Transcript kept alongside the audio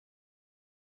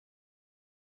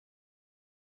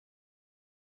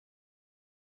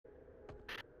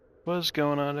What's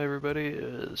going on, everybody? It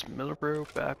is Minotaur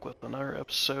back with another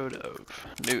episode of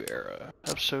New Era,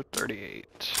 episode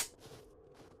 38.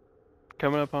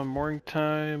 Coming up on morning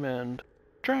time and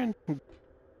doing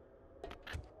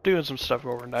some stuff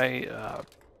overnight,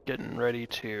 getting ready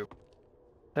to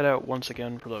head out once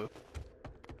again for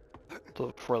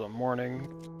the morning.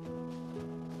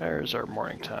 There's our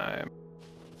morning time.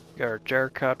 Got our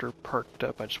gyrocopter parked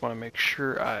up. I just want to make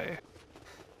sure I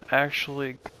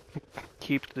actually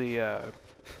keep the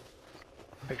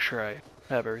make sure I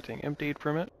have everything emptied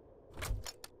from it.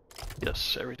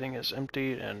 Yes, everything is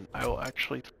emptied, and I will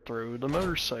actually throw the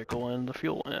motorcycle and the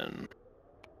fuel in.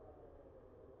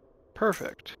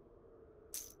 Perfect.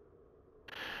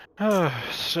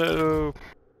 So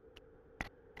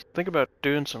think about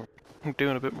doing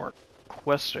a bit more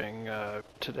questing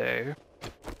today.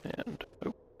 And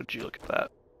oh, would you look at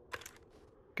that?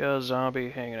 Got a zombie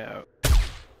hanging out.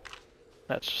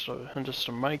 That's just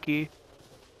a Mikey.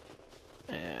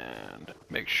 And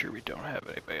make sure we don't have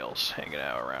anybody else hanging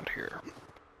out around here.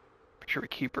 Make sure we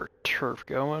keep our turf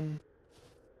going.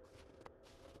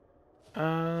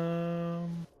 Yeah,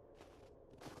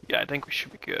 I think we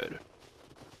should be good.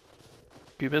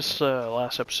 If you missed the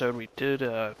last episode, we did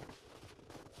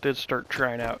start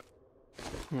trying out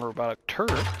robotic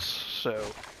turrets,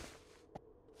 so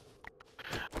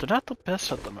they're not the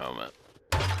best at the moment.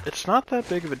 It's not that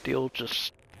big of a deal,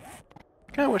 just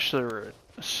I kinda wish they were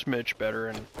a smidge better,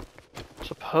 and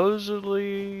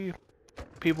supposedly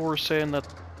people were saying that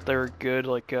they're good,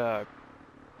 like,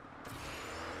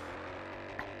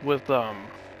 with,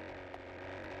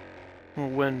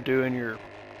 when doing your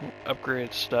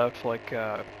upgrade stuff, like,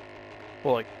 well,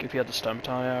 like, if you had the stun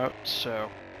baton out, so,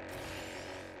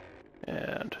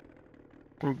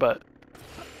 but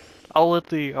I'll let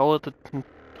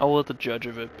the judge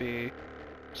of it be.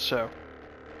 So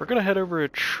we're gonna head over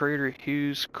to Trader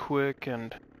Hughes quick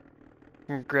and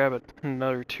grab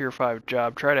another tier 5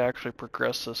 job, try to actually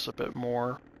progress this a bit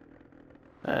more,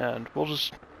 and we'll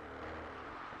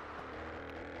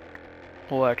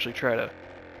actually try to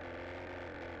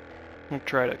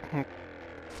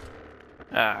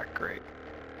great,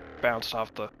 bounced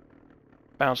off the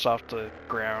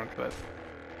ground, but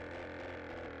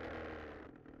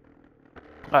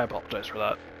I apologize for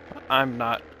that. I'm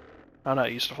not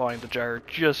used to flying the gyro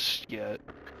just yet.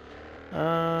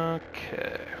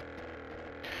 Okay.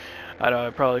 I know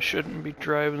I probably shouldn't be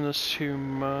driving this too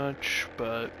much,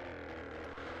 but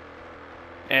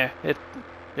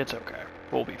it's okay.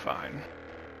 We'll be fine.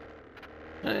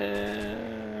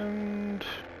 And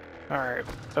alright,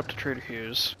 up to Trader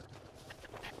Hughes.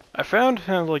 I found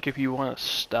like if you want to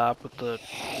stop with this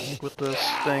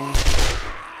thing.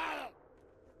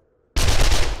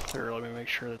 Here, let me make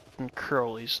sure that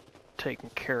Curly's taken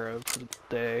care of for the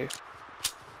day.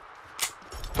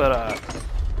 But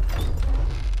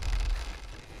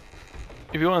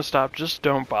if you want to stop, just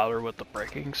don't bother with the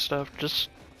braking stuff.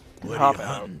 Just hop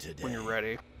out when you're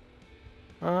ready.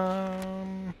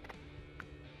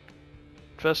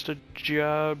 Infested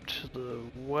job to the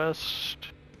west.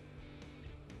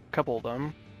 Couple of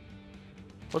them.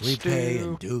 Let's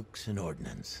do Dukes and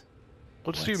Ordnance.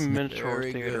 Let's do Minotaur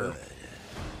Theater.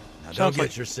 Now don't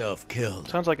get yourself killed.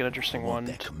 Sounds like an interesting one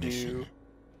to do.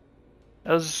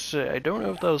 As I don't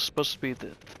know if that was supposed to be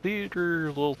the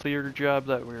little theater job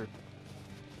that we were,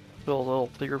 the little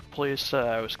theater place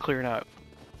I was clearing out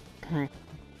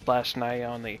last night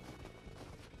on the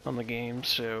game.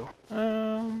 So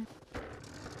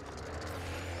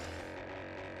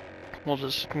we'll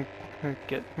just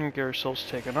get ourselves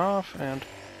taken off, and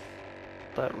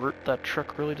that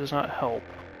truck really does not help.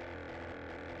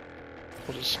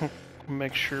 We'll just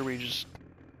make sure we just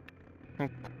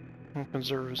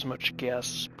conserve as much gas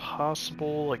as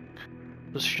possible. Like,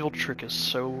 this fuel trick is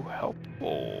so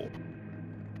helpful.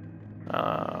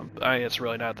 It's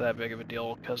really not that big of a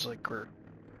deal because, like, we're,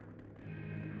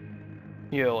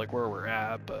 like where we're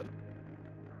at, but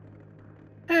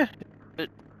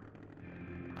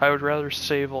I would rather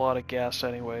save a lot of gas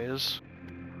anyways.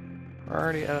 We're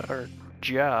already at our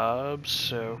jobs,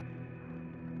 so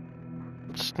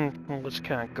let's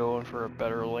kind of go in for a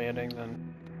better landing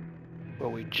than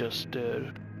what we just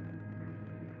did.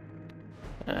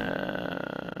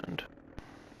 And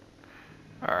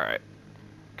alright,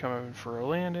 coming for a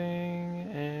landing,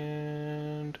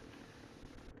 and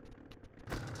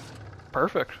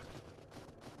perfect.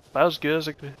 That was good as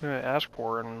I could ask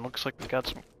for, and looks like we got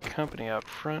some company out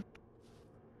front.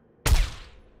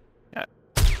 Yeah.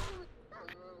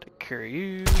 Take care of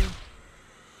you.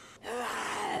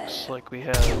 Looks like we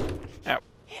have... Ow.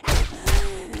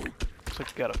 Looks like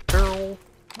we got a barrel,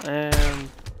 and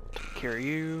take care of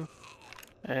you.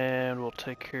 And we'll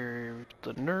take care of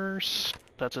the nurse.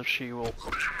 That's if she will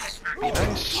be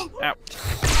nice. Ow.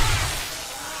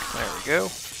 There we go.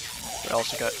 We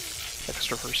also got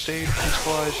extra first aid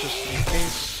supplies just in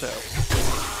case, so.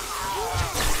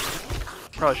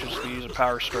 Probably should just be using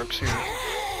power strokes here,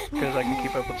 because I can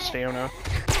keep up with the stamina.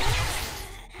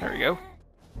 There we go.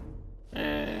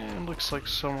 And looks like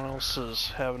someone else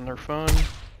is having their fun.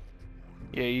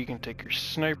 Yeah, you can take your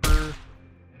sniper.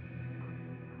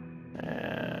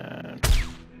 And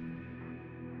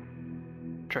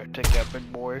try to take that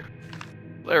big boy.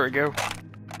 There we go.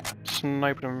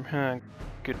 Sniping him a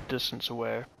good distance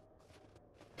away.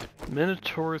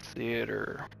 Minotaur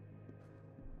Theater.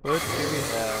 What do we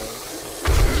have?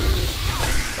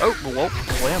 Oh, well,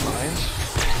 landmines.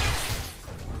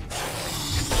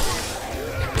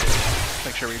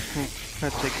 Make sure we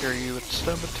take care of you with the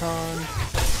stun baton.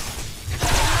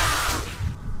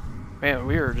 Man,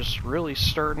 we are just really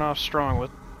starting off strong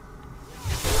with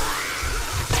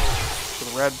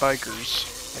the rad bikers.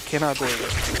 I cannot believe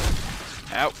it.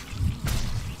 Ow.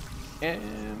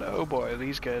 And oh boy,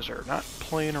 these guys are not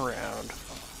playing around.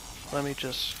 Let me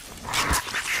just...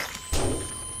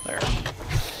 There.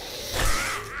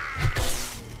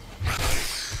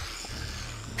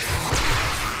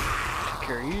 Take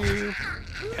care of you.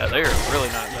 Yeah, they are really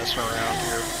not messing around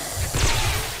here.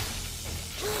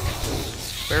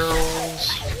 Barrels.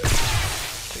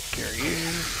 Take care of you.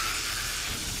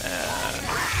 And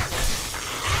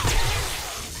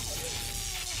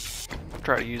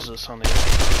try to use this on the end.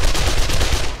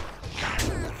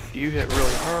 You hit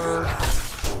really hard.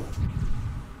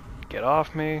 Get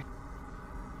off me.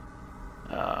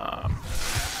 Take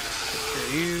care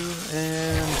of you.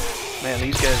 And man,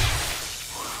 these guys,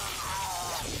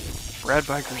 rad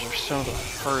bikers are some of the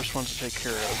hardest ones to take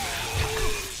care of.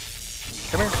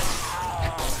 Come here.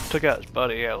 Took out his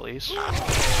buddy, at least.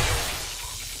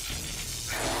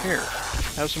 Here,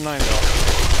 have some $9.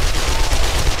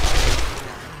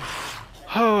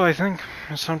 Oh, I think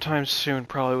sometime soon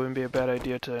probably wouldn't be a bad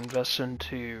idea to invest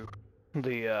into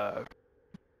the,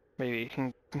 maybe you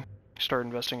can start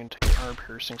investing into armor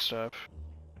piercing stuff.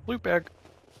 Loot bag.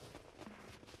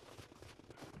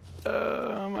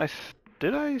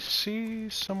 Did I see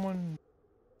someone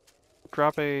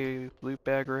drop a loot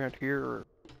bag around here, or...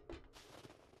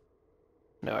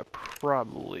 No, I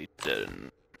probably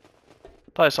didn't.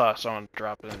 Thought I saw someone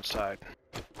drop it inside.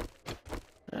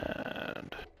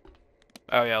 And...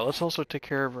 oh yeah, let's also take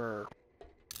care of our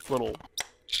little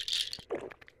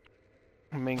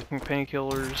main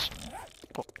painkillers,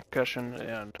 concussion,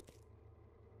 and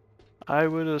I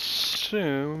would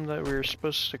assume that we were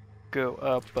supposed to go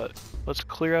up, but let's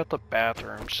clear out the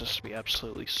bathrooms just to be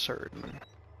absolutely certain.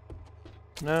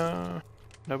 No,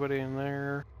 nobody in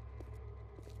there.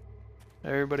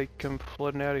 Everybody come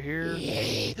flooding out of here.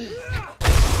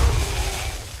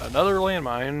 Another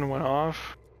landmine went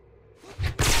off.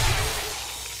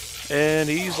 And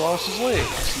he's lost his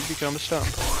legs. He's become a stump.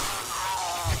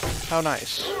 How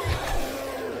nice.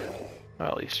 Well,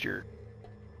 at least you're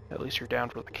down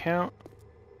for the count.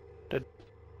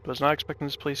 Was not expecting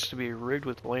this place to be rigged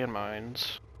with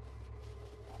landmines.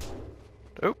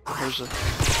 Oh, there's a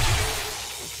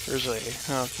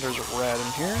rat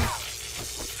in here.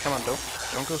 Come on,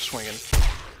 don't go swinging.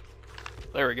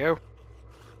 There we go.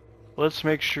 Let's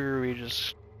make sure we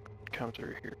just come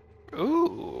through here.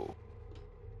 Ooh.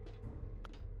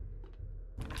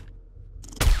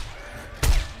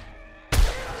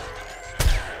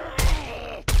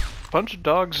 Bunch of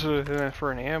dogs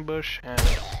for an ambush, and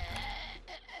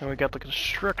then we got the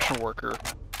construction worker.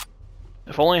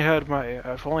 If only I had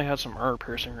some armor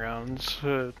piercing rounds.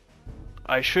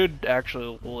 I should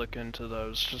actually look into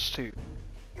those just to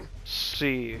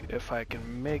see if I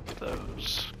can make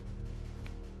those.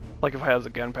 Like if I have the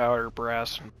gunpowder,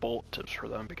 brass, and bolt tips for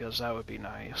them, because that would be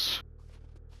nice.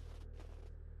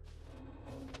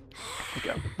 We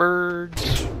got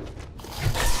birds.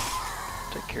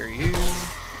 Take care of you.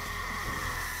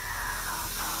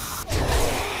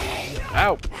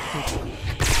 Ow!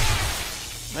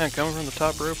 Man, coming from the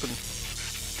top rope and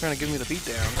trying to give me the beat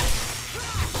down.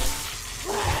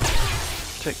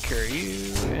 Take care of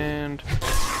you, and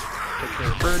take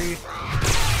care of Birdie.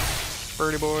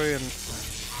 Birdie boy, and...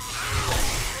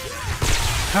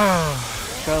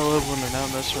 gotta love when they're not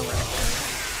messing around.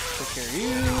 Take care of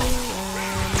you,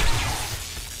 and...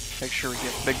 make sure we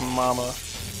get Big Mama.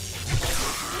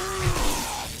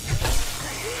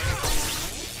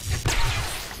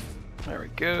 There we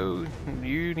go.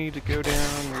 You need to go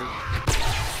down.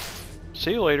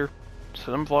 See you later.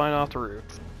 Send them flying off the roof.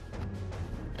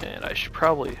 And I should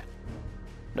probably...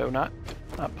 no, not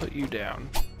put you down.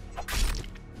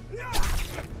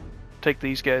 take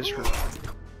these guys for...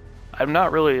 I'm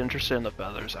not really interested in the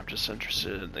feathers, I'm just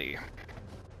interested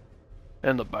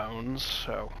in the bones,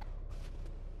 so...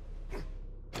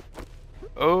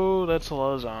 Oh, that's a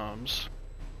lot of zombs.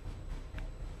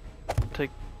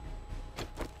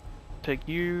 Take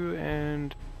you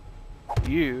and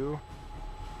you.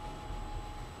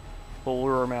 We'll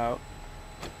lure them out.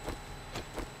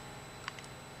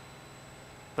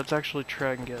 Let's actually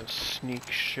try and get a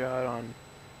sneak shot on...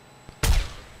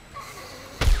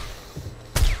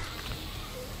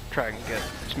 Try and get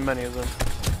as many of them.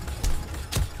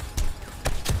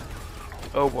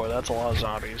 Oh boy, that's a lot of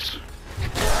zombies.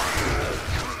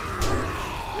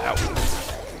 Ow.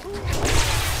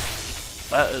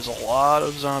 That is a lot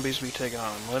of zombies we take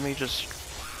on. Let me just...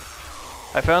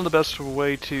 I found the best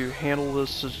way to handle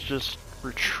this is just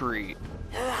retreat.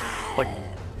 Like...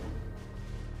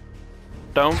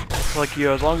 Don't... Like,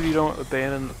 as long as you don't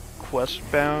abandon the quest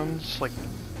bounds, like...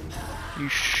 You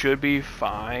should be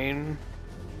fine.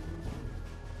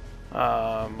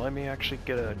 Let me actually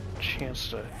get a chance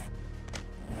to...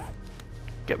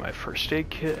 Get my first aid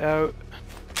kit out.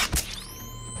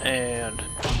 And...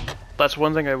 That's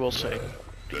one thing I will say.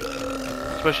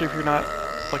 Especially if you're not,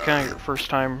 like, kind of your first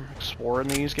time exploring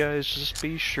these guys, just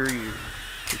be sure you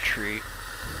retreat.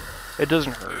 It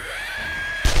doesn't hurt.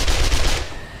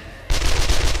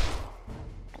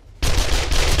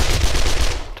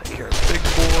 Take care of Big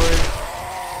Boy.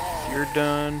 You're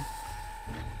done.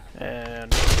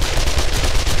 And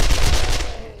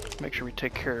make sure we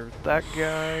take care of that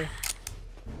guy.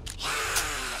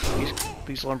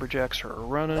 These lumberjacks are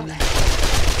running.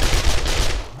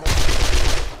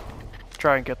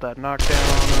 Try and get that knockdown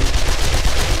on him.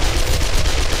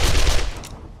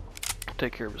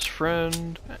 Take care of his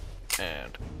friend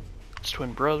and his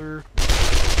twin brother.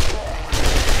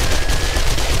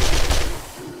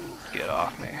 Get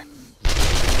off me.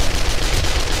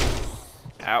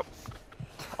 Ow.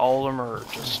 All of them are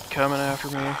just coming after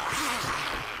me.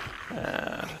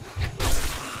 And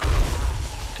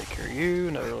take care of you.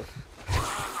 Another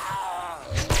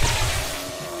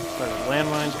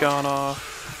landmine's gone off.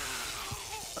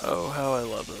 Oh, how I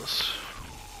love this.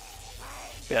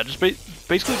 Yeah, just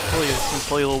basically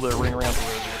play a little bit of ring around the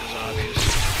rosy with the zombies.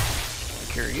 Take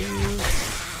care of you.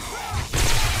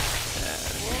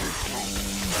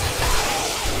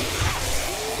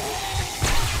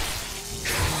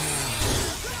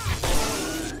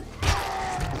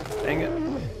 And dang it.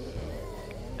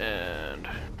 And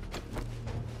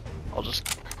I'll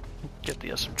just get the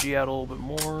SMG out a little bit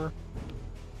more.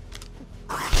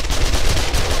 I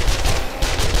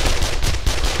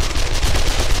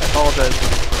apologize for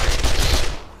the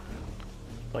frames.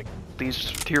 Like,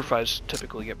 these tier 5s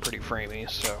typically get pretty framey,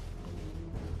 so...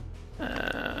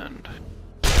 And...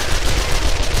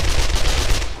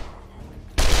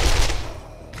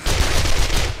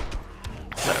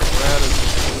 That rat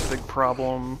is a big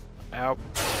problem. Out.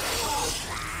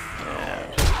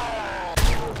 And...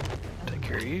 Take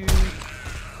care of you.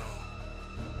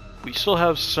 We still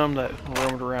have some that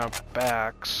roamed around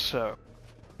back, so...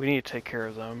 We need to take care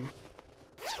of them.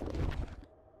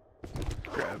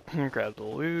 Grab the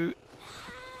loot.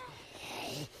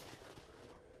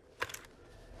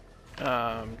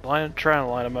 Trying to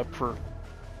line them up for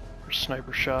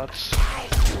sniper shots.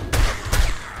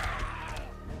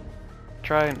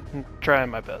 Trying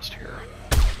my best here.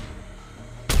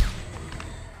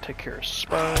 Take care of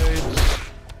spies.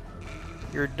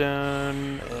 You're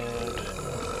done, and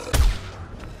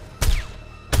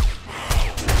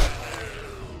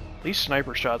these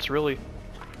sniper shots really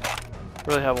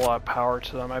have a lot of power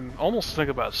to them. I'm almost thinking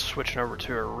about switching over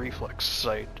to a reflex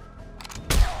sight.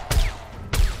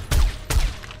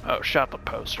 Oh, shot the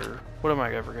poster. What am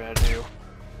I ever gonna do?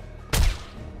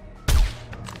 I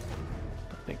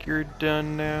think you're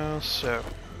done now, so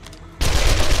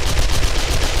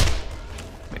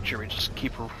make sure we just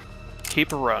keep her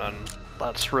running.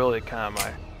 That's really kind of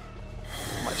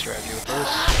my strategy with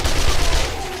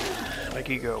this. Make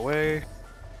you go away.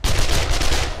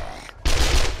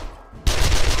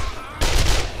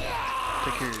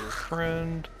 Take care of your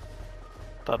friend.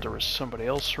 Thought there was somebody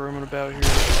else roaming about here.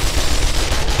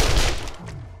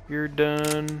 You're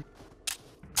done.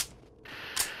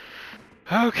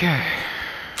 Okay.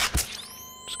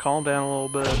 Just calm down a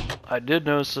little bit. I did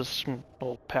notice this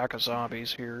little pack of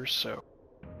zombies here, so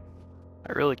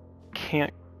I really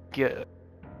can't get a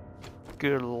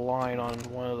good line on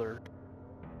one of their...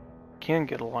 Can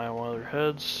get a line on one of their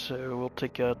heads, so we'll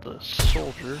take out the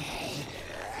soldier.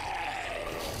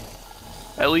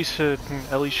 At least shoot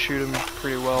him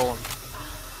pretty well.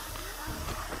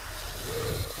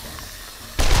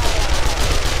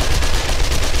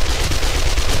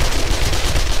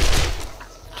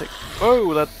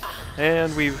 Oh, that,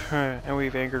 and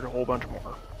we've angered a whole bunch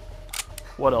more.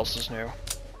 What else is new?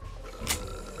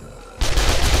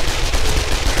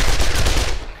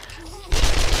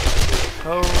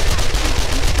 Oh.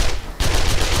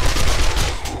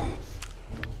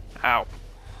 Ow.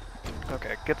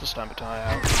 Okay, get the stun baton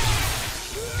out.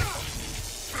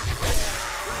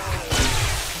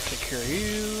 Take care of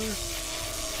you.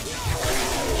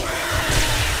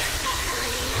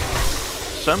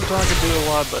 Stun baton can do a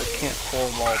lot, but it can't pull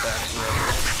them all back forever.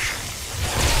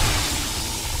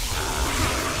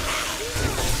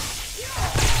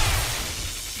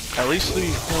 At least the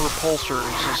repulsor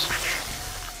is just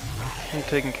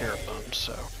taking care of them,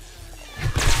 so.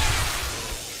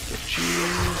 Get you.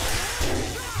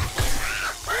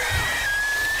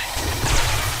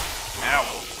 Ow.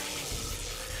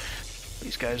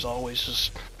 These guys always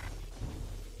just.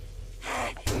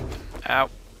 Ow.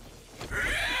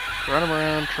 Run them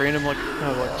around, train them like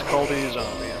it's called these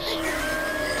zombies.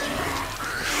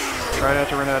 Try not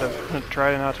to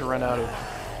run out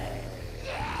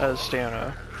of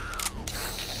stamina.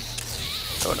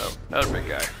 Oh no, another big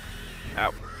guy.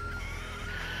 Ow.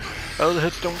 Oh, the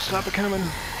hits don't stop it coming.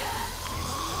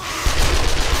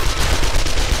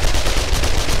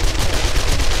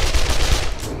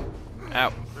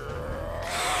 Ow.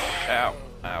 Ow.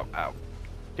 Ow. Ow.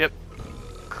 Yep.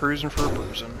 Cruising for a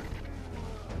bruising.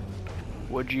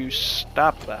 Would you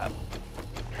stop that?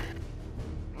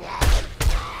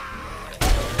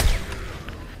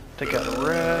 Take out the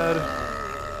red.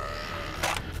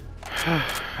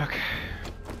 Okay.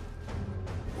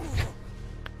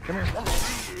 Come here.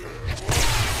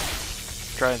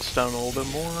 Try and stun a little bit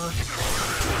more.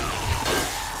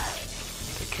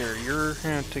 Take care of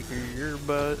your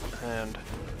butt, and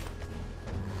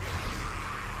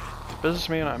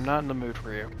businessman, I'm not in the mood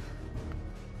for you.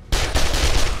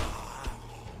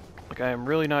 Like, I am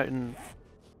really not in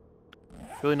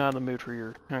the mood for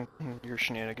your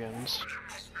shenanigans.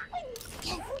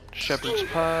 Shepherd's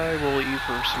pie will eat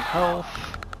for some health.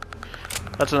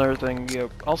 That's another thing, you know,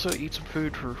 also eat some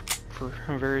food for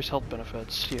various health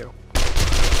benefits, you know.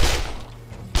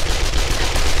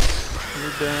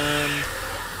 You're done.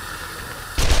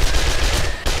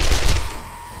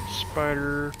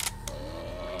 Spider.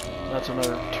 That's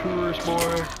another tourist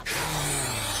boy.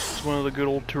 It's one of the good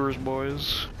old tourist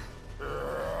boys.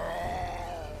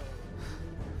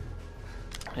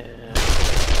 And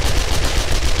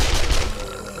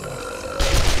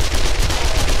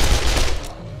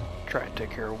try and take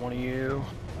care of one of you.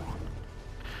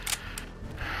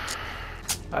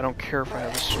 I don't care if I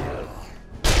have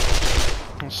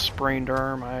a sprained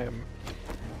arm. I'm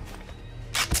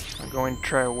going to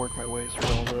try to work my way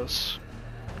through all this.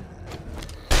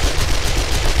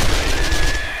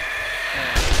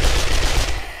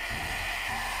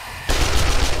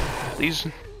 These.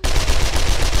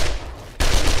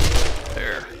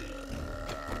 There.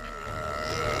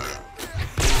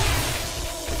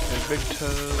 Okay, big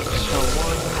toes.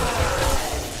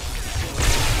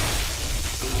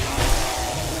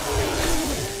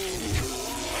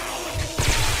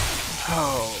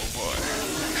 Oh boy.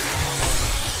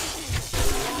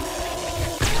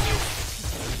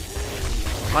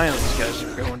 Finally, these guys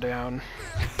are going down.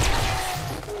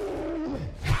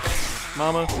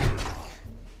 Mama.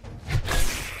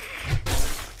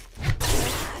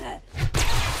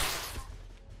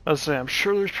 I was saying, I'm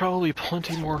sure there's probably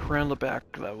plenty more around the back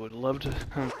that would love to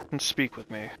speak with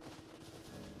me. If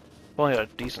I only had a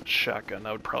decent shotgun,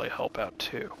 that would probably help out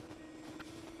too.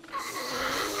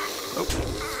 Oh,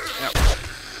 ow.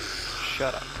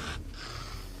 Shut up.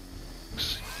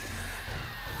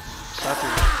 Stop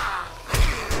your...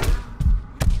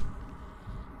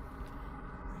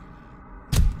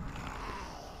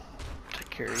 Take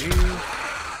care of you.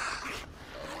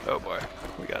 Oh boy,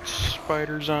 we got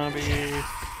spider zombie.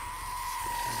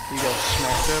 We got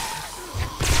smacked up.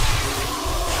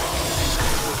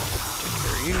 Take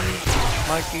care of you,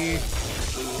 Mikey.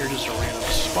 You're just a random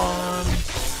spawn.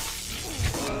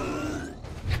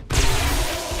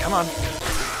 Come on.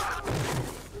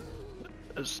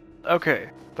 Okay,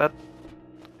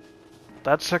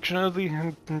 that section of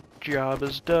the job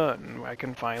is done. I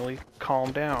can finally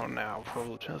calm down now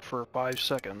for 5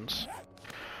 seconds.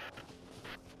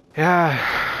 Yeah,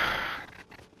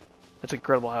 it's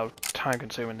incredible how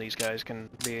time-consuming these guys can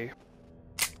be.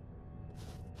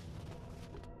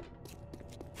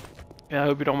 Yeah, I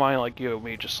hope you don't mind, like,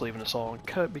 me just leaving this all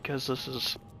uncut, because this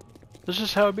is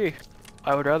how it be.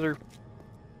 I would rather,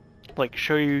 like,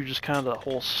 show you just kind of the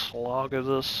whole slog of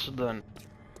this than,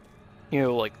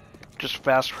 like, just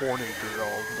fast-forwarding through all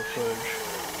of the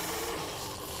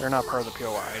footage. They're not part of the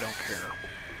POI, I don't care.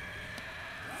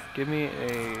 give me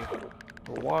a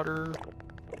water,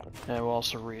 and we'll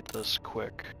also read this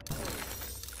quick.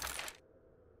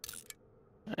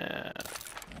 Okay.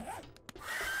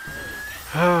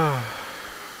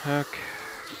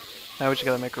 Now we just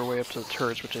gotta make our way up to the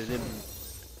turrets, which I didn't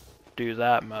do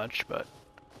that much, but...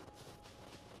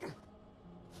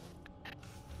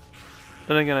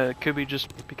 Then again, it could be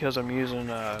just because I'm using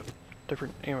a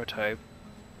different ammo type.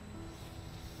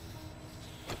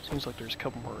 Seems like there's a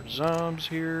couple more zombies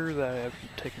here that I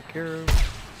haven't taken care of.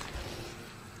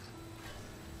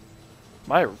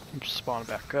 Might spawn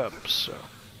back up, so...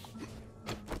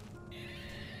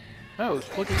 Oh,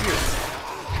 look at you.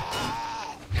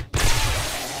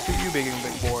 Look at you, big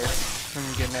boy.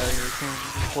 I'm getting out of here.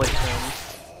 Plaything.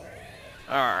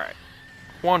 Alright.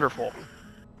 Wonderful.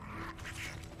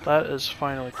 That is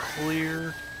finally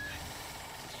clear.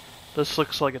 This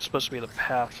looks like it's supposed to be the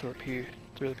path through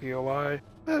the POI.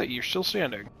 Hey, you're still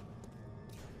standing.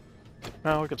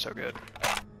 Oh, looking so good.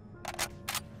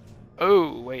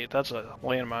 Oh, wait, that's a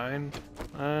landmine.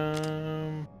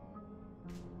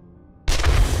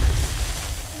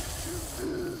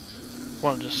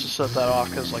 Wanted just to set that off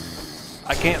because, like,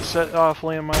 I can't set off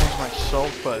landmines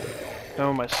myself, but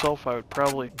knowing myself, I'd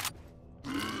probably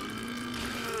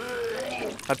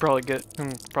get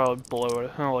probably blow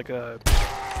it. Like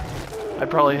I'd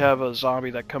probably have a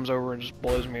zombie that comes over and just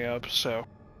blows me up. So,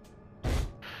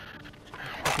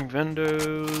 working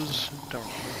windows. Don't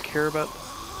really care about.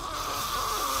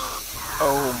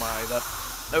 Oh my, that.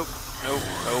 Nope.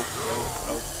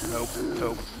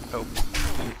 Nope.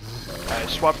 I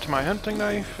swapped to my hunting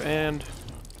knife, and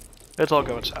it's all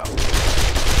going south.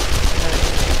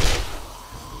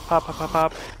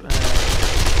 Pop.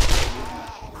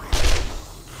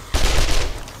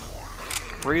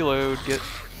 Reload, get...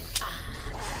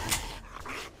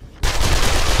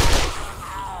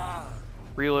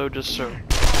 Reload just so...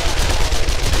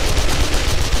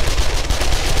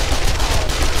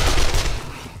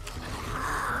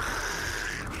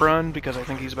 Run, because I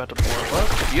think he's about to blow up.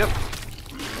 Yep.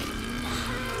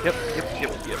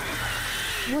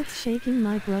 What's shaking,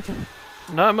 my brother?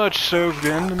 Not much, so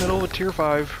in the middle of tier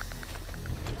 5.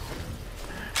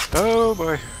 Oh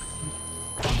boy.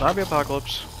 Zombie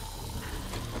apocalypse.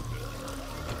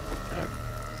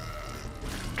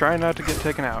 Try not to get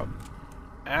taken out.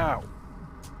 Ow.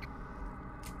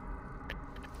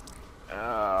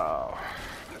 Oh.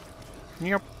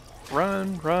 Yep.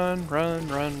 Run.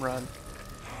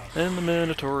 In the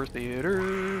Minotaur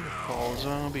Theater, all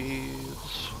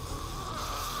zombies.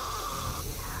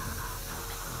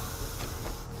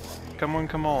 Come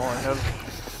on, I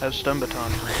have stun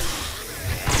baton for you.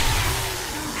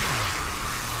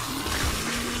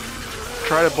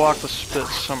 Try to block the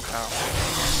spits somehow.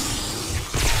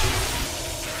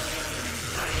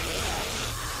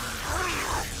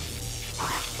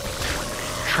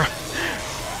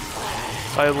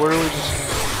 I literally just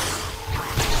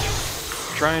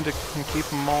trying to keep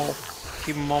them all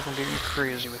from getting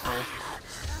crazy with me.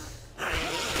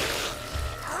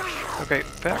 Okay,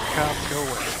 fat cop, go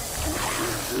away.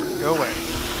 Go away.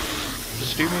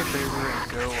 Just do me a favor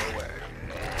and go away.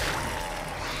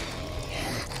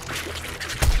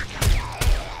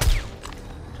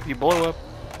 If you blow up,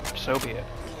 so be it.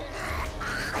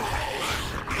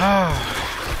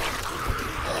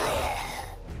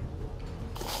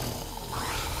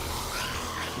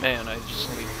 Man, I just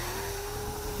need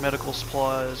medical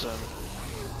supplies and...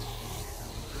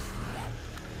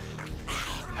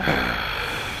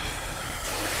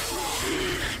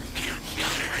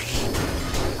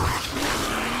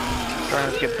 Trying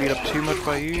not to get beat up too much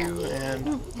by you,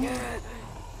 and...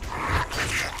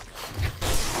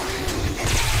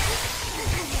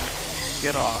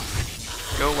 Get off.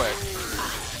 Go away.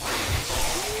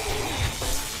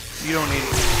 You don't need it.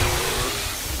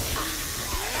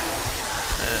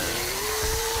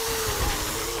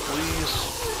 Please,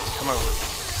 come over.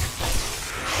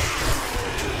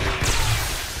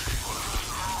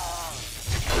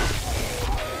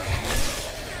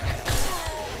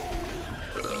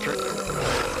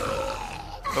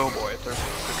 Oh boy, they're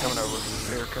coming over.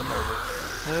 They're coming over.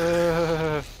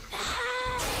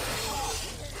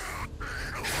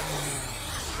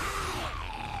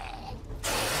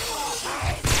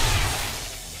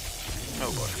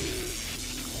 Oh boy.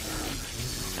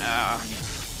 Ah.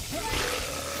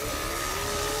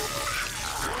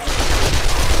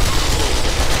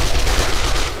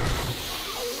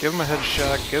 Give him a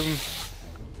headshot, give him...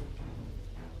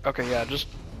 Okay, yeah, just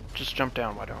jump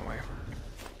down, why don't we?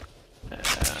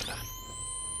 And...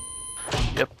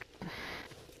 Yep.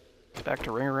 Back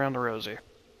to ring around the rosy.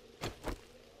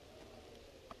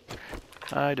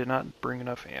 I did not bring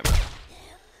enough ammo.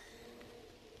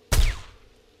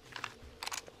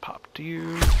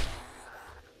 you.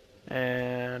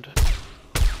 And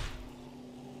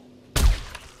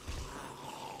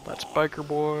that's Biker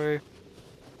Boy.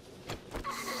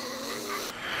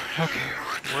 Okay,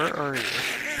 where are you?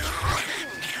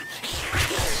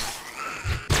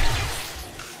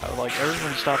 I would like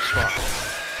everyone to stop spawning.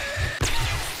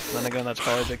 Then again, that's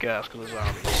probably a big ask of the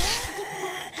zombies.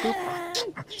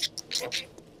 Boop.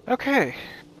 Okay,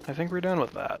 I think we're done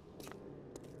with that.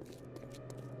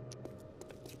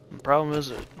 The problem is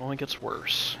it only gets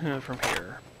worse from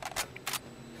here.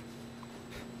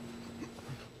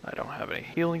 I don't have any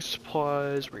healing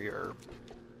supplies. We are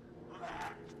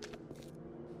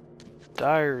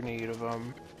dire need of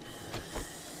them.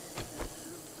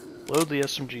 Load the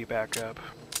SMG back up.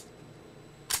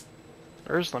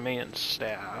 There's the main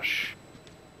stash.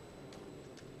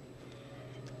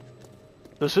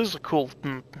 This is a cool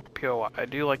POI. I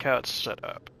do like how it's set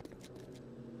up.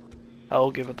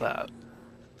 I'll give it that.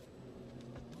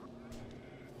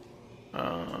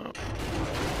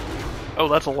 Oh,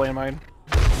 that's a landmine.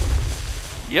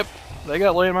 Yep, they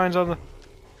got landmines on the.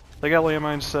 They got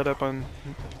landmines set up in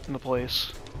the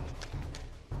place.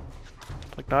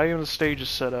 Like not even the stage is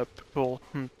set up. Cool.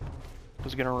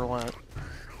 Was gonna relent.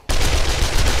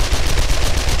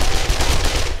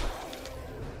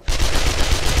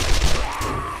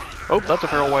 Oh, that's a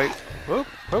feral white. Whoop,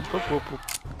 whoop, whoop, whoop, whoop.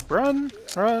 Run,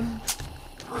 run.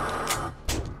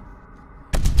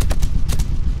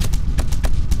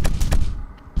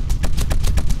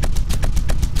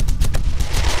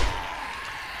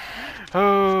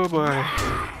 Oh boy.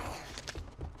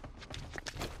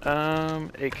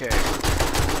 AK.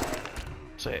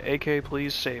 Say, AK,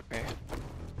 please save me.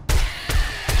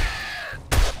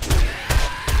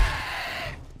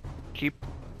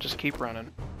 Just keep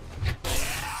running.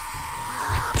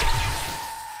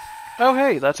 Oh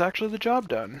hey, that's actually the job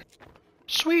done.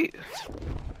 Sweet!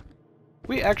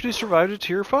 We actually survived a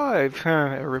tier 5,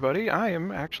 everybody. I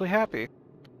am actually happy.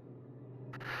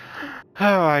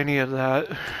 Oh, I needed that.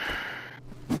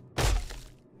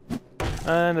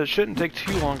 And it shouldn't take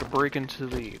too long to break into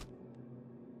the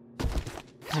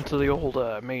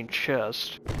old main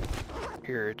chest.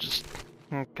 Here, just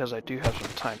because I do have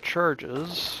some time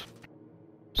charges.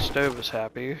 Stove is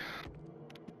happy.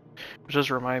 Just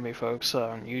remind me, folks,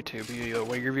 on YouTube,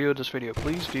 when you're viewing this video,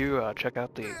 please do check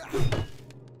out the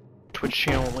Twitch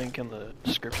channel link in the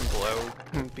description below,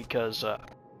 because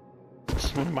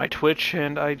it's my Twitch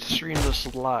and I stream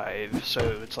this live, so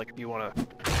it's like if you want to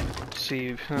see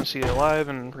it live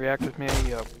and react with me,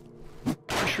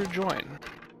 be sure to join.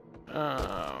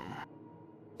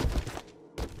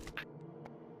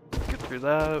 Get through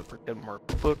that, we're getting more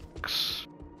books.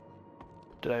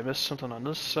 Did I miss something on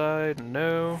this side?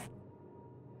 No.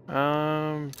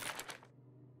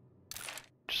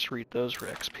 Just read those for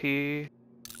XP.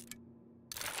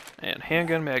 And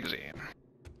handgun magazine.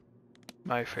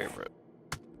 My favorite.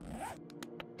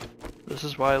 This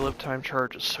is why I love time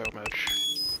charges so much.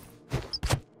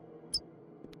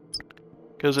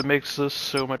 Because it makes this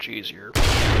so much easier.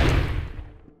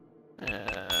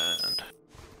 And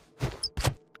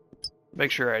make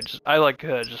sure I like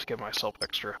to just give myself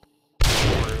extra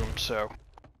room, so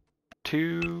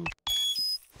 2.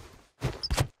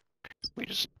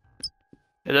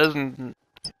 It doesn't.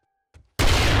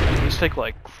 These take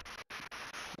like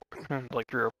 3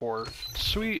 or 4.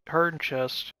 Sweet hardened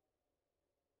chest.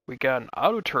 We got an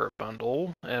auto turret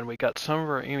bundle, and we got some of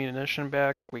our ammunition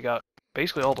back. We got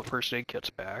basically all the first aid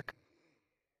kits back,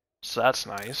 so that's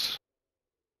nice.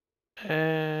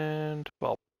 And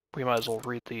well, we might as well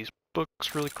read these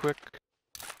books really quick.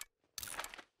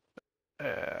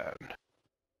 And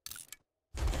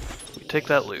we take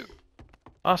that loot.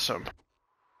 Awesome.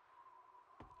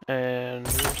 And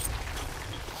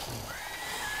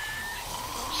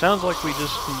sounds like we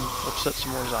just upset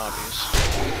some more zombies.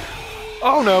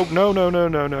 Oh no, no, no, no,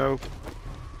 no, no.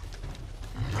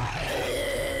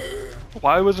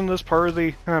 Why wasn't this part of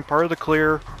the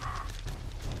clear?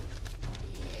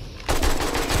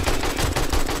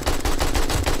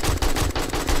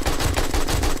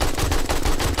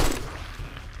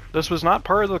 This was not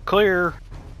part of the clear.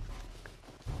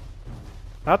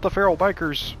 Not the feral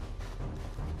bikers.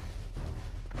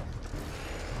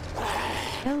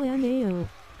 LMAO.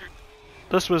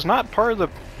 This was not part of the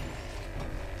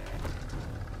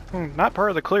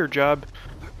clear job.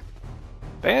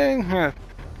 Bang!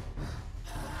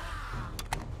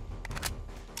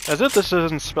 As if this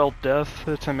doesn't spell death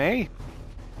to me.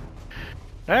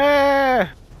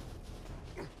 Ah!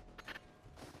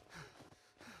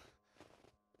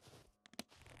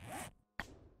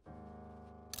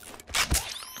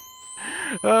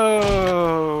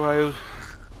 Oh,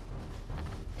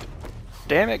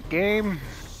 Damn it, game!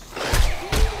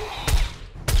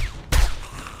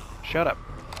 Shut up.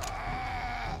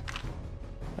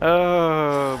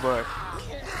 Oh boy.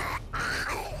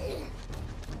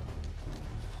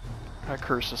 I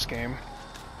curse this game.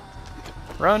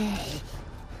 Run.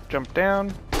 Jump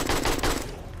down.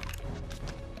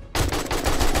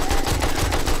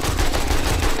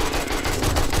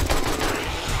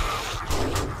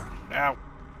 Ow.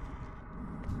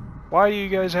 Why do you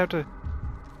guys have to...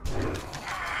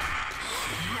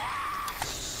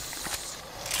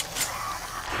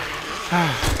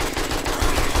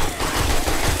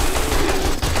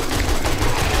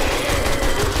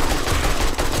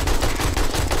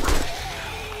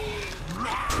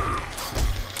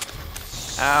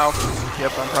 Ow.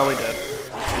 Yep, I'm probably dead.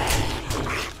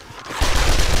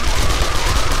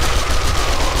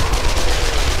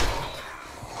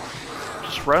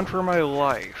 Just run for my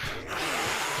life.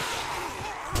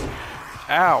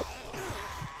 Ow.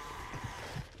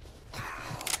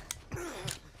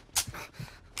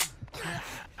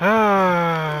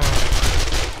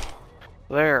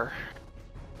 There.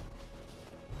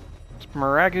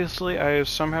 Miraculously, I have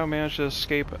somehow managed to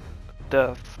escape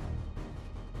death.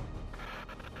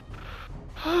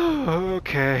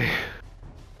 Okay.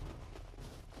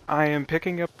 I am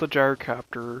picking up the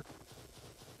gyrocopter,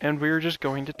 and we're just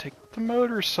going to take the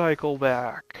motorcycle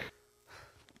back.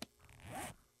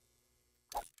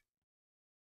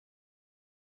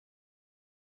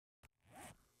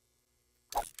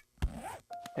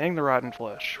 Hang the rotten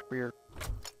flesh. We're...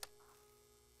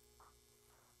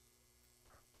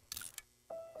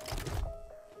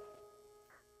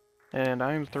 And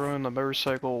I'm throwing the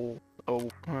motorcycle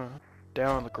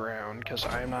down on the ground, because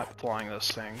I am not flying this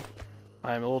thing.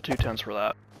 I'm a little too tense for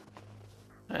that.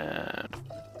 And...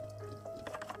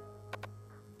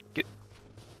 Get...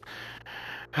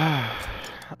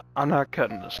 I'm not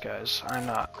cutting this, guys. I'm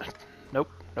not. Nope,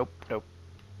 nope, nope.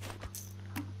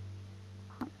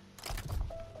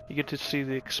 You get to see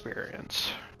the experience.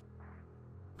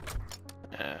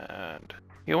 And...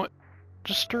 You know what?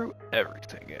 Just throw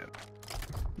everything in.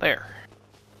 There.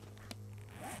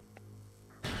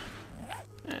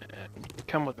 And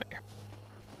come with me.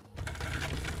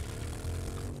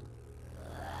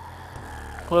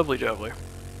 Lovely jubbly.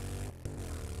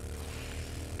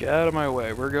 Get out of my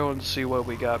way. We're going to see what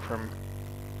we got from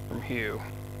Hugh.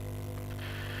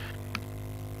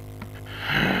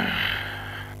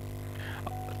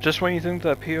 Just when you think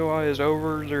that POI is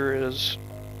over, there is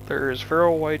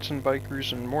feral whites and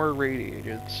bikers and more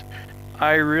radiateds.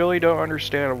 I really don't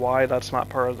understand why that's not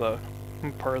part of the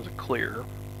clear.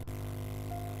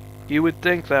 You would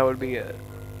think that would be it.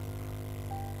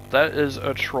 That is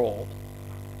a troll.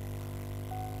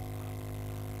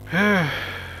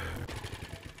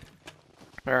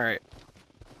 Alright.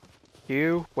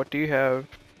 You, what do you have?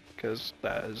 Because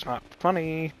that is not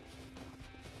funny.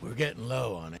 We're getting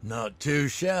low on it. Not too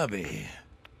shabby.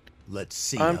 Let's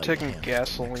see. I'm taking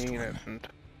gasoline and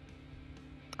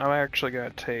I'm actually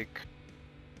gonna take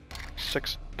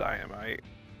 6 dynamite.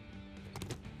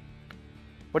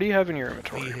 What do you have in your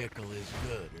inventory? Vehicle is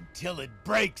good until it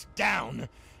breaks down.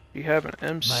 You have an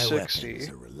M60. My weapons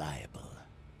are reliable.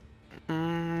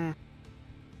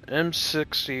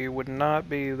 M60 would not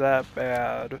be that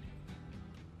bad.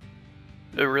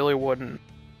 It really wouldn't.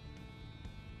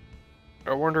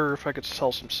 I wonder if I could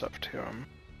sell some stuff to him.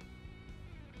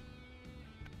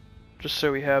 Just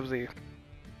so we have the...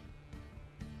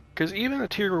 Because even the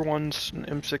tier 1s and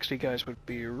M60 guys would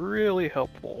be really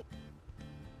helpful.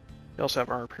 We also have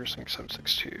armor piercing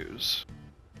 7.62s.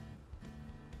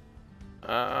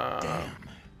 Damn.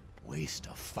 Waste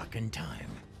of fucking time.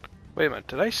 Wait a minute,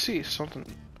 did I see something?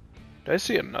 Did I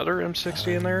see another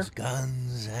M60 in there?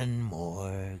 Guns and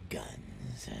more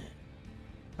guns.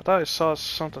 I thought I saw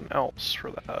something else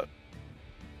for that.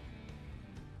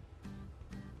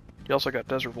 You also got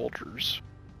Desert Vultures.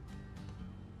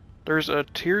 There's a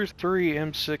tier 3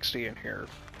 M60 in here.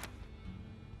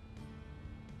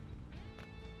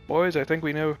 Boys, I think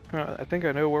we know. I think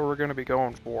I know where we're going to be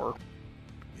going for.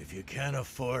 If you can't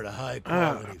afford a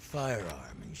high-quality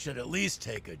firearm, you should at least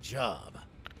take a job.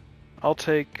 I'll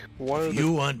take one of the... If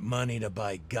you want money to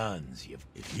buy guns,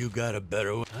 if you got a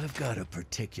better one... I've got a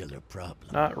particular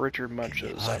problem. Not Richard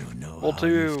Munch's. I don't know.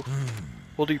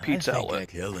 We'll do Pete's Outlet.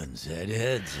 Killings,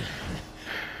 heads.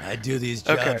 I'd do these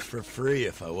jobs for free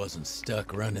if I wasn't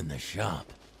stuck running the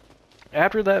shop.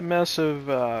 After that mess of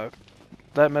a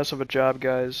job,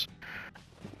 guys,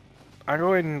 I'm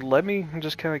going to let me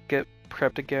just kind of get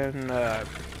prepped again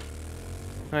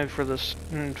for this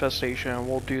infestation, and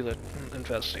we'll do the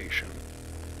infestation.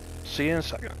 See you in a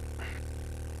second.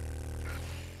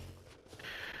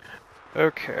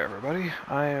 Okay, everybody,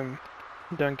 I am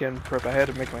done getting prep. I had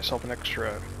to make myself an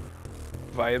extra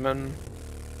vitamin.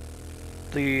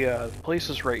 The place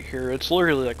is right here. It's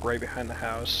literally like right behind the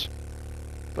house.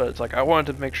 But it's like I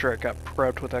wanted to make sure I got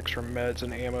prepped with extra meds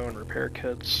and ammo and repair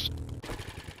kits.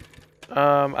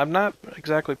 I'm not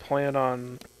exactly planning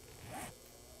on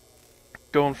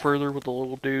going further with the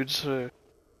little dudes,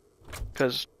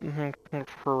 because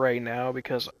for right now,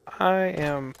 because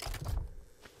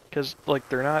like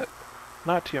they're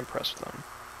not too impressed with them.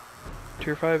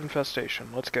 Tier 5 infestation,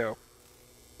 let's go.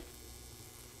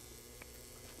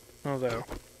 Although,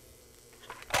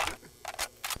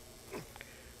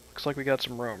 looks like we got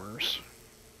some roamers.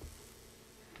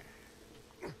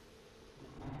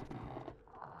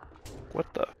 What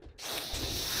the?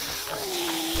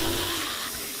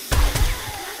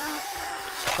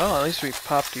 Oh, at least we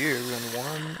popped you in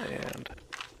one, and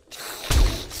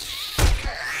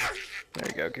there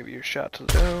you go, give you a shot to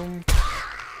the dome.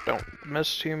 Don't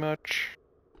miss too much.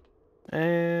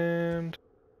 And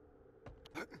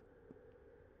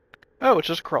oh, it's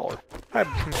just a crawler. Hi,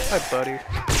 buddy.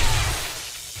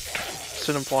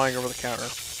 Send him flying over the counter.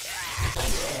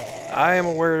 I am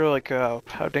aware, like,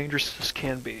 how dangerous this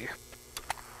can be.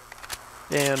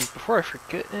 And before I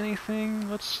forget anything,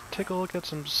 let's take a look at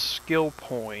some skill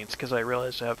points, because I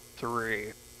realized I have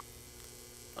 3.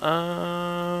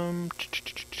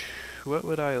 What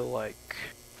would I like?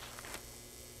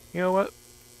 You know what?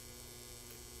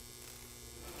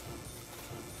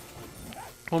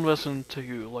 We'll invest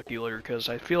into Lucky Lure, because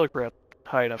I feel like we're at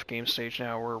high enough game stage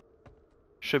now where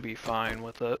should be fine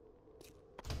with it.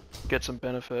 Get some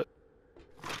benefit.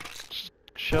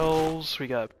 Shells, we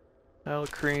got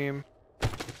Mallet Cream.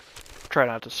 Try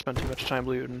not to spend too much time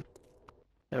looting.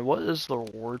 And what is the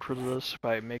reward for this if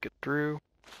I make it through?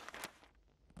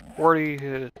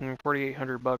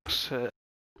 4,800 bucks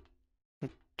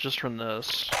just from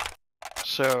this.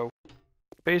 So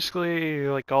basically,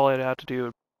 like, all I'd have to do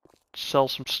is sell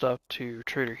some stuff to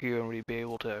Trader Hugh and we'd be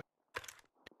able to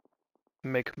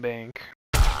make bank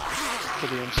for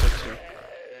the M60.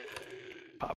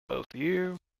 Pop both of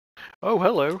you. Oh,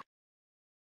 hello.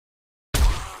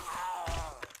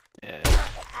 Yeah.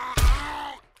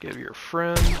 Give your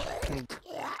friend.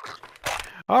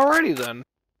 Alrighty then.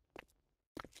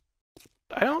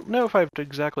 I don't know if I've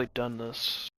exactly done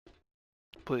this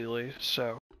completely,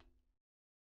 so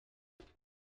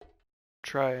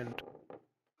try and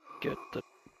get the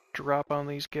drop on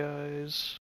these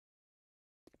guys.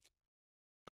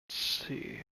 Let's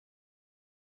see.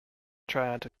 Try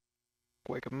not to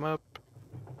wake them up.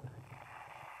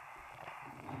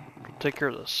 Take care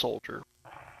of the soldier.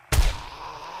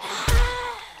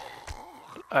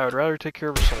 I would rather take care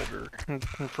of a soldier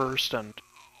first, and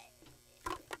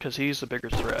because he's the bigger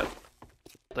threat.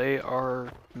 They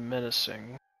are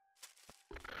menacing.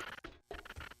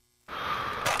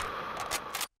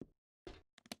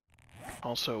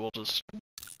 Also, we'll just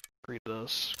read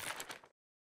this.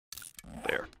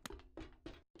 There.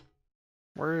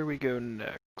 Where do we go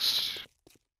next?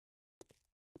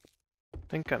 I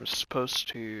think I'm supposed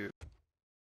to...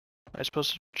 Am I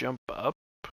supposed to jump up?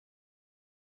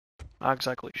 Not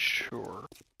exactly sure.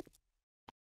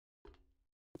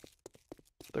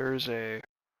 There's a...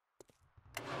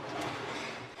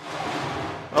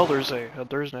 Oh, there's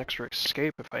an extra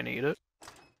escape if I need it.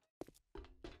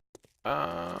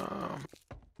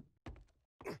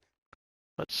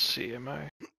 Let's see, am I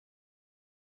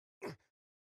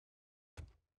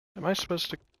supposed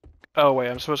to... Oh wait,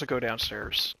 I'm supposed to go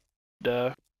downstairs.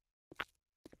 Duh.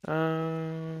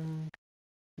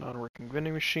 Non-working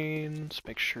vending machines.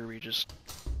 Make sure we just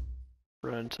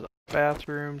run into the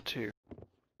bathroom to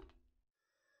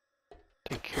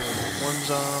take care of one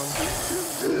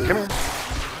zombie. Come here.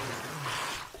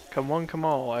 Come one, come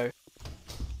all. I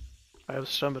have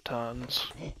stun batons.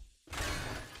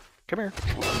 Come here.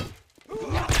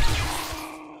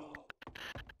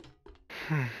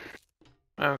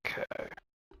 Okay.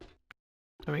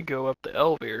 Let me go up the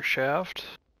elevator shaft.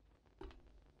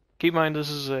 Keep in mind this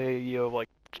is a, like,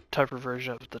 tougher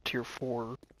version of the tier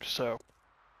 4, so...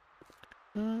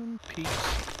 peace.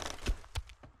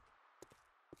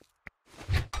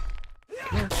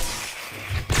 Come here.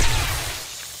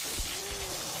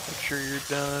 Make sure you're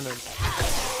done, and...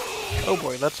 Oh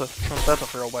boy, that's a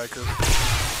feral biker.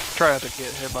 Try not to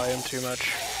get hit by him too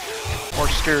much. More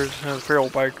scared of feral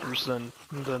bikers than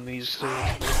these two.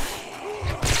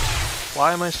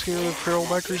 Why am I scared of feral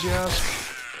bikers, you ask?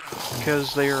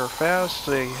 Because they are fast,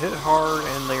 they hit hard,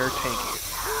 and they are tanky.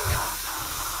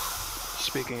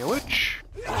 Speaking of which...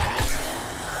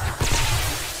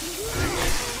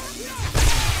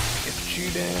 Get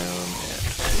you down, and...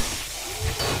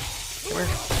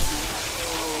 here?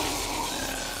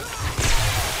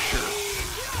 Sure.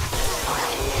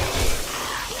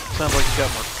 Sounds like you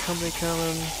got more company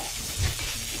coming.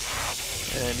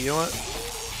 And you know what?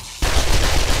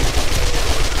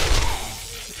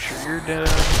 Make sure you're down.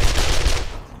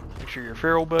 Make sure your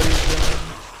feral buddy's down.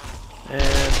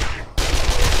 And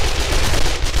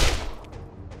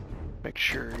make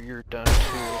sure you're done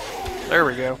too. There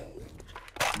we go.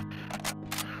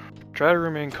 Try to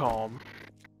remain calm.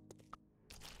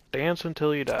 Dance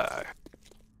until you die.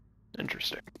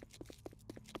 Interesting.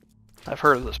 I've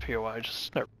heard of this POI,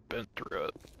 just never been through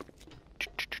it.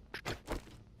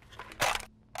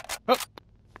 Oh!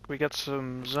 We got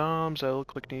some zombies that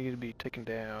look like need to be taken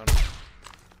down.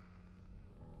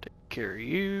 Take care of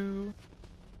you.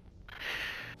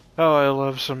 Oh, I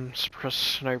love some suppressed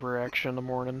sniper action in the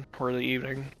morning, or the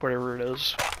evening, whatever it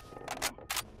is.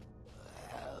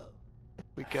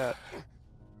 We got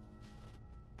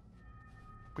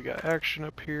action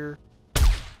up here.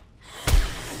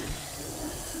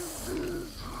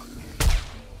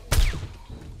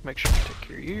 Make sure you take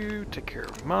care of you, take care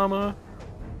of Mama.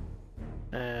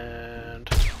 And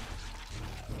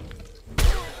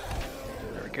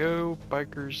there we go,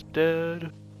 biker's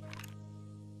dead.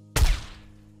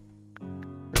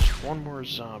 There's one more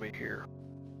zombie here.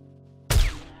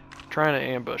 Trying to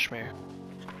ambush me.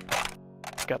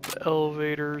 Got the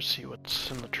elevator, see what's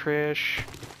in the trash.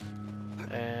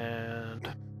 And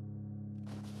I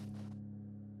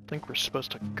think we're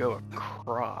supposed to go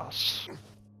across.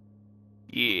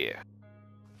 Yeah.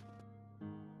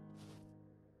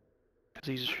 Because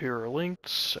these here are linked,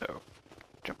 so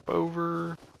jump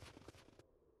over.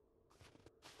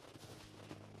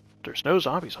 There's no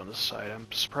zombies on this side,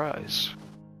 I'm surprised.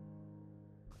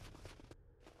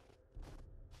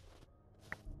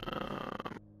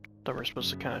 Then we're supposed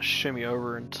to kind of shimmy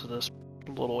over into this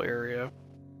little area.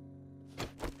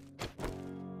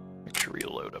 Make sure we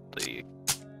load up the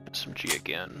SMG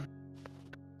again.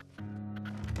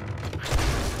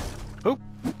 Oh!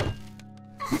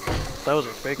 That was a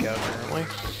fake out, apparently.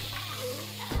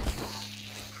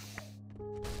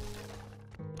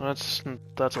 That's a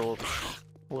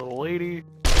little lady.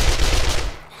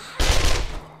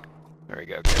 There we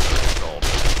go, get her gold.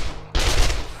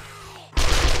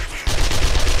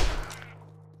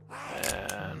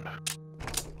 And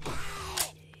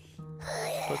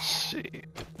let's see.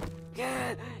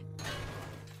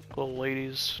 Little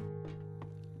ladies.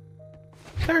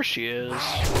 There she is.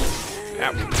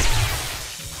 Ow.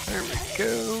 There we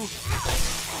go.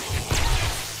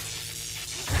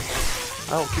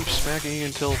 I'll keep smacking you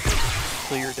until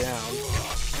you're down.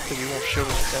 So you won't show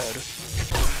his head.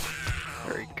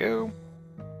 There we go.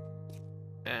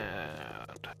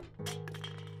 And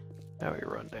now we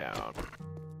run down.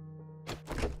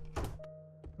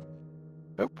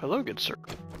 Oh, hello, good sir.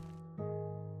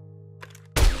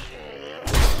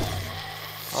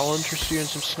 I'll interest you in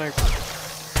some sniper.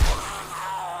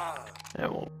 And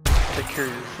we'll take care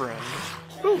of your friend.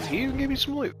 Ooh, he even gave me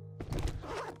some loot.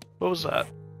 What was that?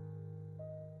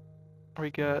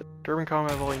 We got Durban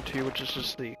Combat Volume 2, which is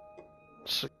just the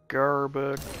cigar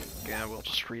book. Yeah, we'll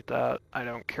just read that. I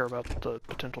don't care about the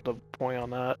potential double point on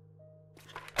that.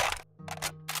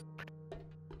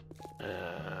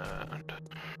 And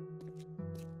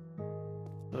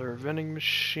another vending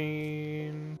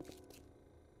machine.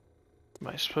 Am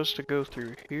I supposed to go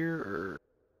through here or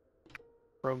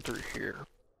roam through here?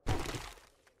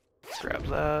 Grab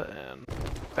that and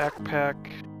backpack.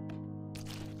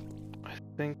 I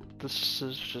think this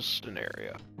is just an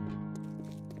area.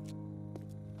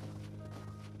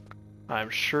 I'm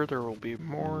sure there will be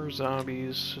more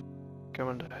zombies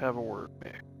coming to have a word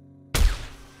with me.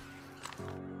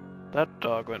 That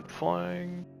dog went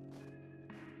flying.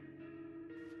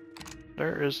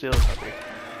 There is the other puppy.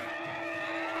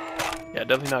 Yeah,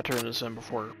 definitely not turn this in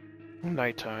before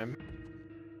nighttime.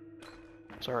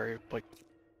 Sorry, like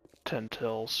 10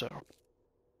 till, so.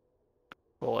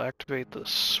 We'll activate the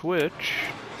switch.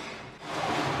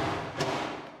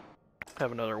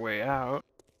 Have another way out.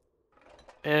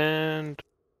 And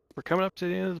we're coming up to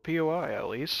the end of the POI, at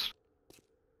least.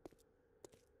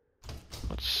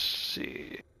 Let's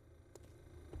see.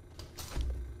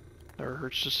 Never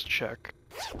hurts just to check.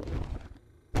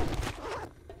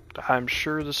 I'm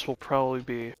sure this will probably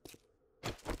be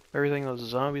everything those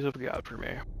zombies have got for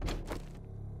me.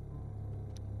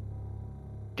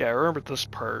 Yeah, I remember this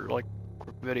part, like,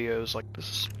 videos, like, this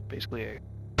is basically a...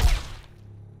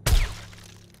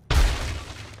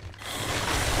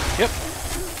 Yep.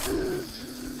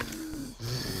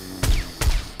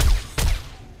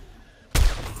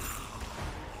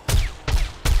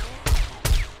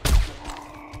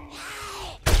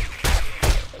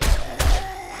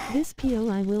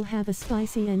 have a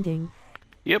spicy ending.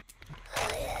 Yep.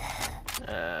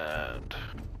 And...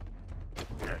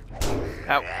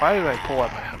 Ow, why did I pull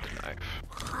out my hunting knife?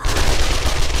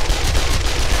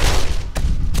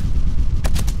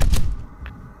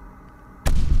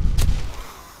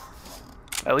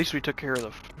 At least we took care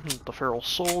of the feral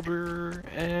soldier,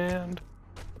 and...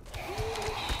 Take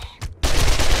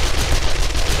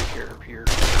care of your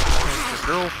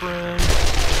girlfriend.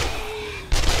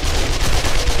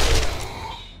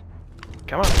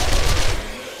 Come on.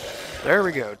 There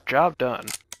we go, job done.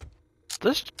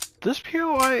 This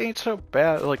POI ain't so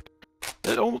bad. Like,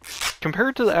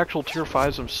 compared to the actual tier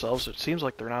 5s themselves, it seems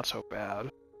like they're not so bad.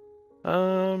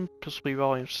 Pistol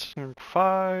volume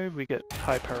 5, we get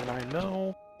high power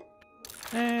 9mm,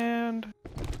 and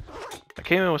I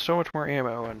came in with so much more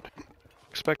ammo and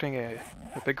expecting a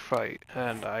big fight,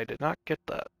 and I did not get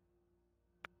that.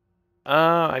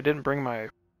 I didn't bring my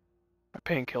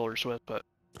painkillers with, but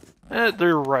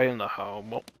they're right in the home.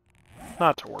 Well,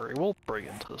 not to worry, we'll break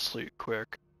into this loot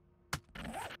quick.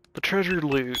 The treasured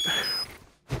loot.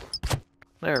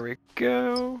 There we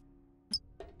go.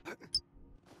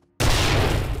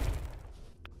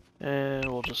 And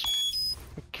we'll just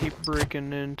keep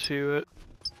breaking into it.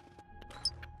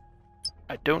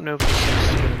 I don't know if this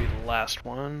is going to be the last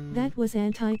one. That was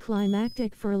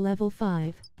anticlimactic for a level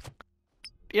 5.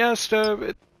 Yeah,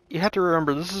 Stove, you have to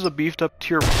remember, this is a beefed up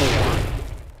tier 4.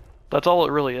 That's all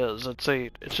it really is. It's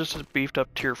just a beefed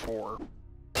up tier 4.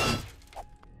 It's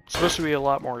supposed to be a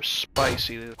lot more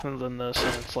spicy than this,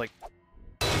 and it's like...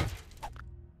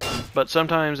 But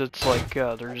sometimes it's like,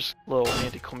 they're just a little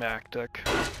anticlimactic.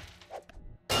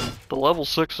 The level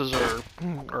 6s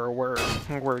are where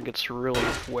it gets really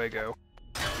fuego.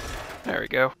 There we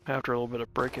go. After a little bit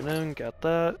of breaking in, got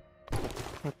that.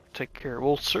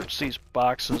 We'll search these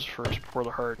boxes first before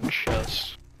the hardened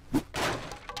chest.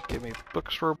 Give me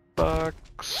books for $1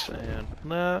 and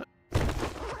that.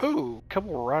 Ooh,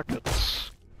 couple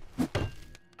rockets.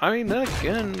 I mean, then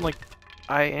again, like,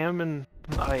 I am in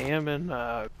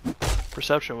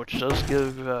perception, which does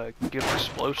give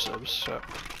explosives, so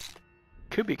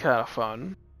could be kind of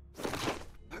fun.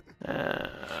 And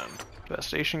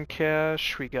Devastation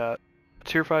Cache, we got a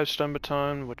tier 5 stun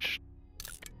baton, which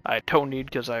I don't need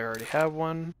because I already have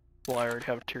one. Well, I already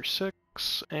have a tier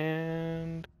 6,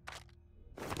 and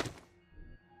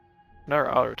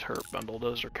another auto turret bundle.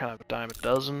 Those are kind of a dime a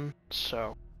dozen,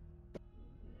 so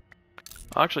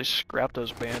I'll actually scrap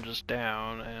those bandages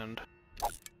down and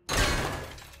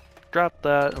drop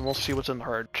that, and we'll see what's in the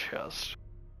hard chest.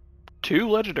 2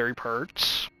 legendary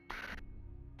parts,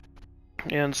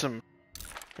 and some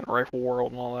rifle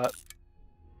world and all that.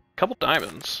 Couple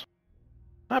diamonds.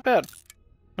 Not bad.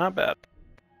 Not bad.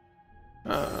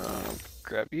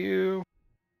 Grab you.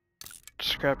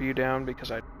 Scrap you down because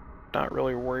I'm not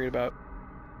really worried about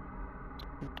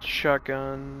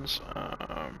shotguns.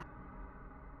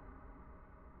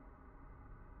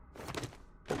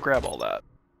 We'll grab all that.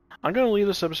 I'm gonna leave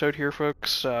this episode here,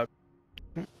 folks.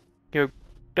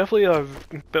 Definitely a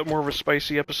bit more of a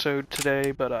spicy episode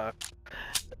today, but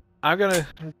I'm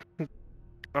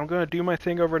gonna do my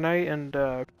thing overnight, and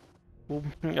I'll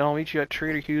meet you at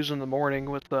Trader Hugh's in the morning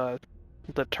with the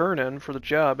turn-in for the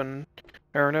job, and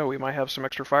I don't know, we might have some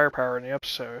extra firepower in the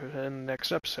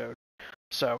next episode.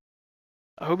 So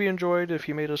I hope you enjoyed. If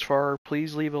you made it this far,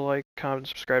 please leave a like, comment,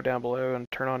 subscribe down below, and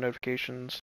turn on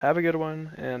notifications. Have a good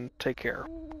one, and take care.